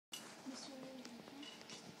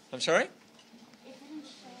I'm sorry?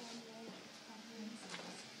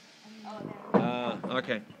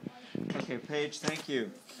 Okay. Okay, Paige, thank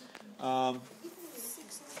you.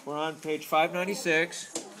 We're on page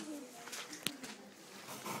 596.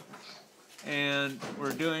 And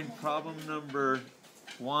we're doing problem number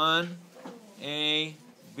 1, A,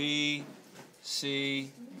 B,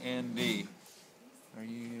 C, and D. Are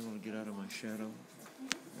you able to get out of my shadow? No.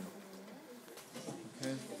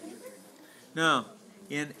 Okay. Now,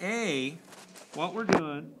 in A, what we're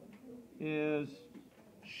doing is,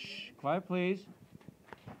 quiet please,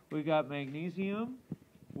 we've got magnesium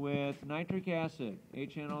with nitric acid,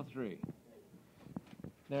 HNO3.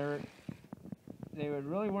 They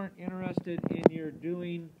really weren't interested in your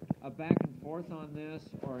doing a back and forth on this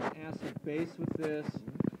or an acid base with this.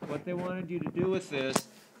 What they wanted you to do with this,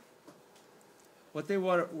 what they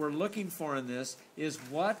were looking for in this, is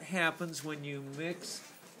what happens when you mix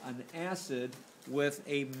an acid with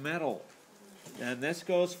a metal. And this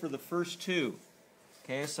goes for the first two.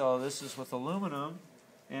 Okay, so this is with aluminum,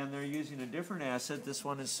 and they're using a different acid. This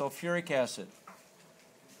one is sulfuric acid.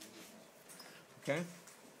 Okay?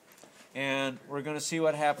 And we're going to see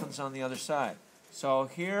what happens on the other side. So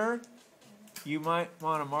here, you might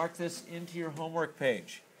want to mark this into your homework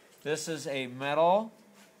page. This is a metal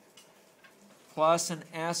plus an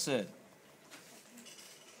acid.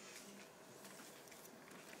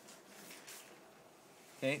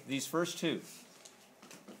 Okay, these first two.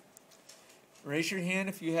 Raise your hand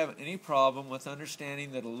if you have any problem with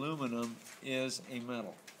understanding that aluminum is a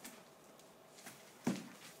metal. I'm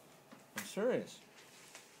serious.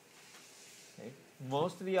 Okay.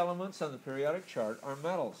 Most of the elements on the periodic chart are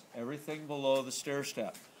metals, everything below the stair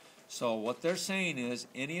step. So what they're saying is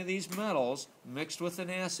any of these metals mixed with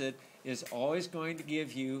an acid is always going to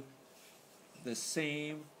give you the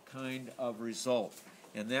same kind of result.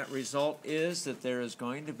 And that result is that there is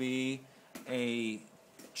going to be a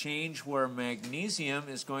change where magnesium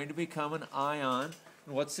is going to become an ion.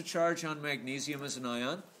 And what's the charge on magnesium as an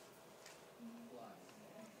ion?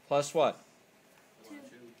 Plus what? 2.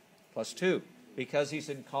 Plus 2, because he's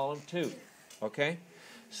in column 2. Okay?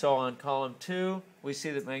 So on column 2, we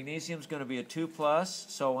see that magnesium is going to be a 2 plus.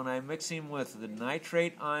 So when I mix him with the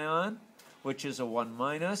nitrate ion, which is a 1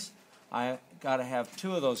 minus, I got to have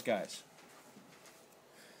 2 of those guys.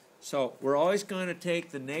 So we're always going to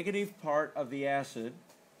take the negative part of the acid,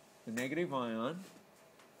 the negative ion.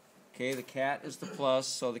 Okay, the cat is the plus,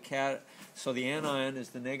 so the anion is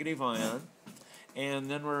the negative ion. And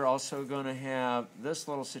then we're also going to have this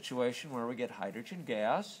little situation where we get hydrogen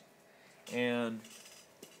gas, and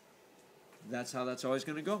that's how that's always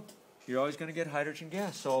going to go. You're always going to get hydrogen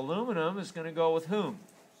gas. So aluminum is going to go with whom?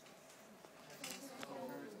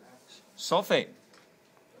 Sulfate.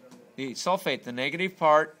 The sulfate, the negative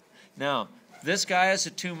part. Now, this guy is a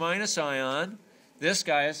 2 minus ion. This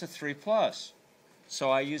guy is a 3 plus. So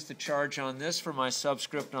I use the charge on this for my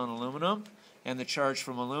subscript on aluminum, and the charge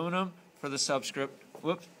from aluminum for the subscript.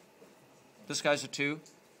 Whoops. This guy's a 2,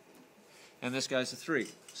 and this guy's a 3.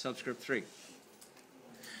 Subscript 3.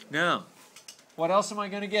 Now, what else am I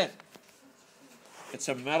going to get? It's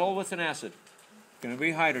a metal with an acid. It's going to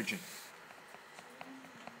be hydrogen.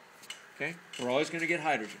 Okay? We're always going to get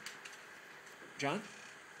hydrogen. John?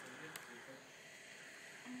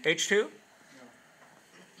 H2? No.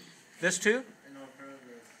 This 2?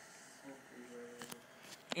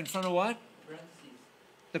 In front of what?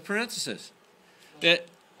 The parentheses. That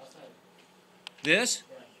this?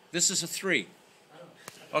 This is a 3.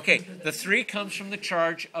 Okay, the 3 comes from the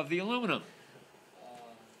charge of the aluminum.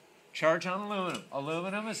 Charge on aluminum.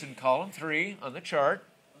 Aluminum is in column 3 on the chart.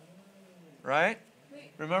 Right?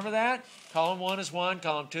 Remember that? Column 1 is 1,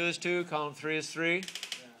 column 2 is 2, column 3 is 3.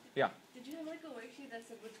 Yeah. Did you have like a worksheet that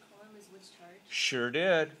said which column is which charge? Sure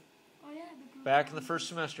did. Oh yeah. Back in the first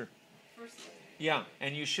semester. Yeah,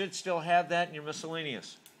 and you should still have that in your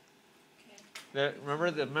miscellaneous. Okay. Remember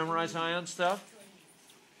the memorize ion stuff?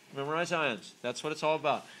 Memorize ions. That's what it's all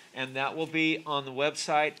about. And that will be on the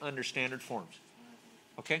website under standard forms.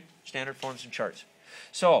 Okay? Standard forms and charts.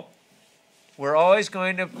 So, we're always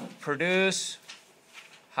going to produce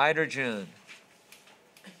hydrogen.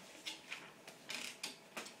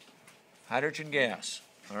 Hydrogen gas.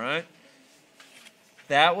 All right?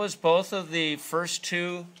 That was both of the first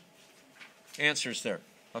 2 answers there.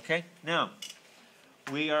 Okay? Now,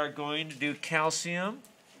 we are going to do calcium.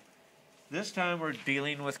 This time we're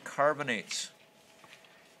dealing with carbonates.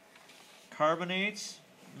 Carbonates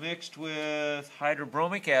mixed with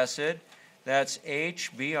hydrobromic acid. That's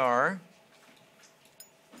HBr.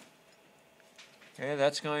 Okay,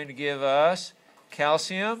 that's going to give us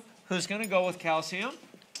calcium. Who's going to go with calcium?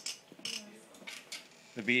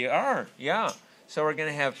 The Br, yeah. So we're going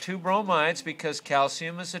to have 2 bromides because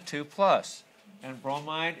calcium is a 2 plus. And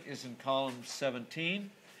bromide is in column 17.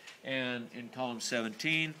 And in column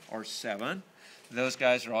 17, or 7, those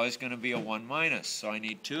guys are always going to be a 1 minus. So I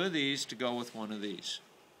need 2 of these to go with 1 of these.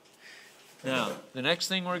 Now, the next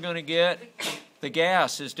thing we're going to get, the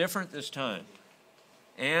gas is different this time.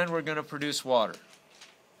 And we're going to produce water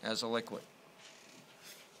as a liquid.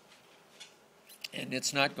 And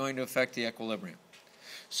it's not going to affect the equilibrium.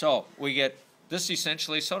 So we get this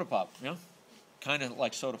essentially soda pop, you know, kind of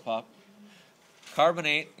like soda pop.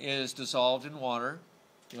 Carbonate is dissolved in water.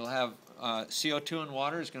 You'll have CO2 in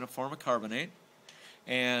water is going to form a carbonate.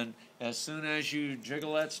 And as soon as you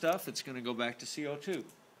jiggle that stuff, it's going to go back to CO2.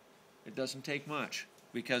 It doesn't take much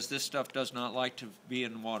because this stuff does not like to be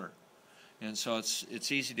in water. And so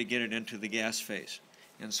it's easy to get it into the gas phase.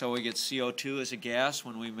 And so we get CO2 as a gas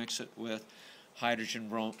when we mix it with hydrogen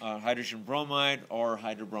bromide or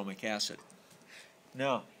hydrobromic acid.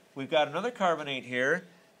 Now, we've got another carbonate here.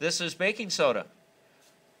 This is baking soda.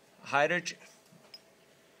 Potassium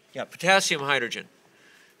hydrogen.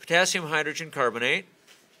 Potassium hydrogen carbonate.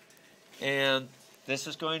 And this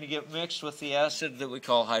is going to get mixed with the acid that we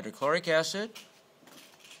call hydrochloric acid.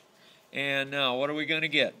 And now, what are we going to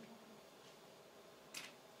get?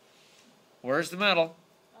 Where's the metal?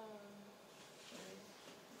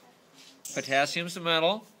 Potassium's the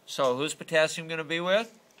metal. So who's potassium going to be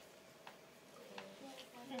with?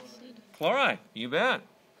 Chloride. You bet.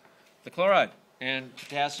 The chloride. And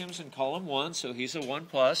potassium's in column 1, so he's a 1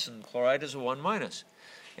 plus, and chloride is a 1 minus.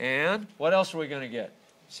 And what else are we going to get?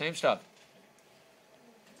 Same stuff.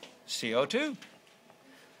 CO2.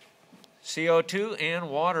 CO2 and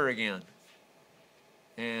water again.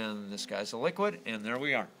 And this guy's a liquid, and there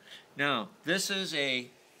we are. Now, this is a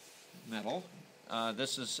metal.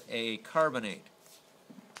 This is a carbonate.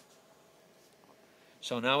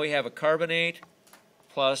 So now we have a carbonate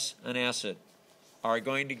plus an acid are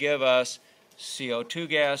going to give us CO2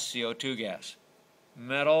 gas, CO2 gas.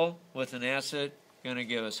 Metal with an acid going to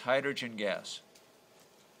give us hydrogen gas.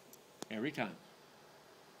 Every time.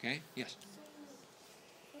 Okay? Yes? So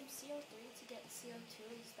from CO3 to get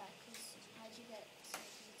CO2, is that because how'd you get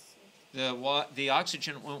CO3 to CO2? The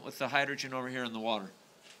oxygen went with the hydrogen over here in the water.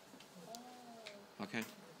 Okay?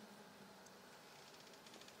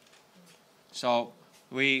 So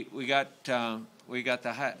we got the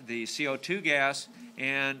CO2 gas,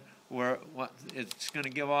 and it's going to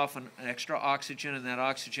give off an extra oxygen, and that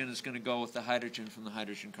oxygen is going to go with the hydrogen from the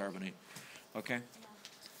hydrogen carbonate. Okay?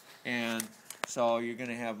 And so you're going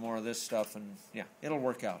to have more of this stuff, and yeah, it'll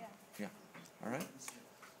work out. Yeah. All right?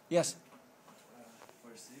 Yes?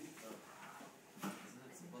 For C, isn't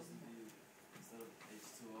it supposed to be instead of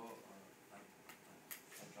H2O or like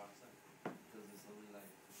hydroxide? Because it's only like.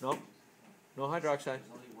 Nope. No hydroxide.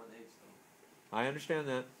 There's only 1 H though. I understand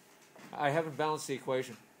that. I haven't balanced the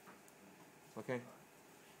equation. Okay?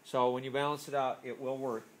 So when you balance it out, it will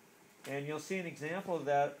work. And you'll see an example of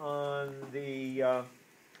that on the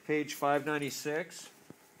page 596.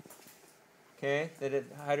 Okay? They did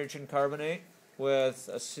hydrogen carbonate with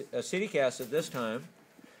acetic acid this time.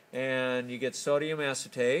 And you get sodium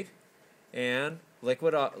acetate and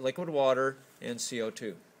liquid water and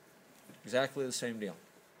CO2. Exactly the same deal.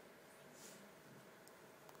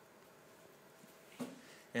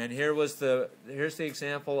 And here's the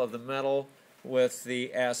example of the metal with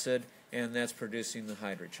the acid, and that's producing the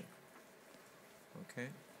hydrogen. Okay?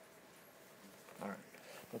 All right.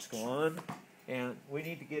 Let's go on. And we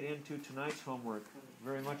need to get into tonight's homework,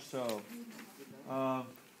 very much so.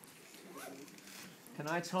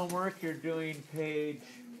 Tonight's homework, you're doing page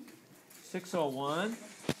 601,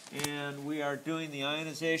 and we are doing the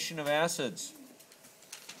ionization of acids.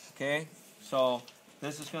 Okay? So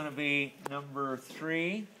this is going to be number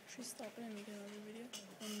 3. Should we stop it and make another video?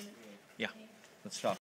 1 minute. Yeah, let's stop.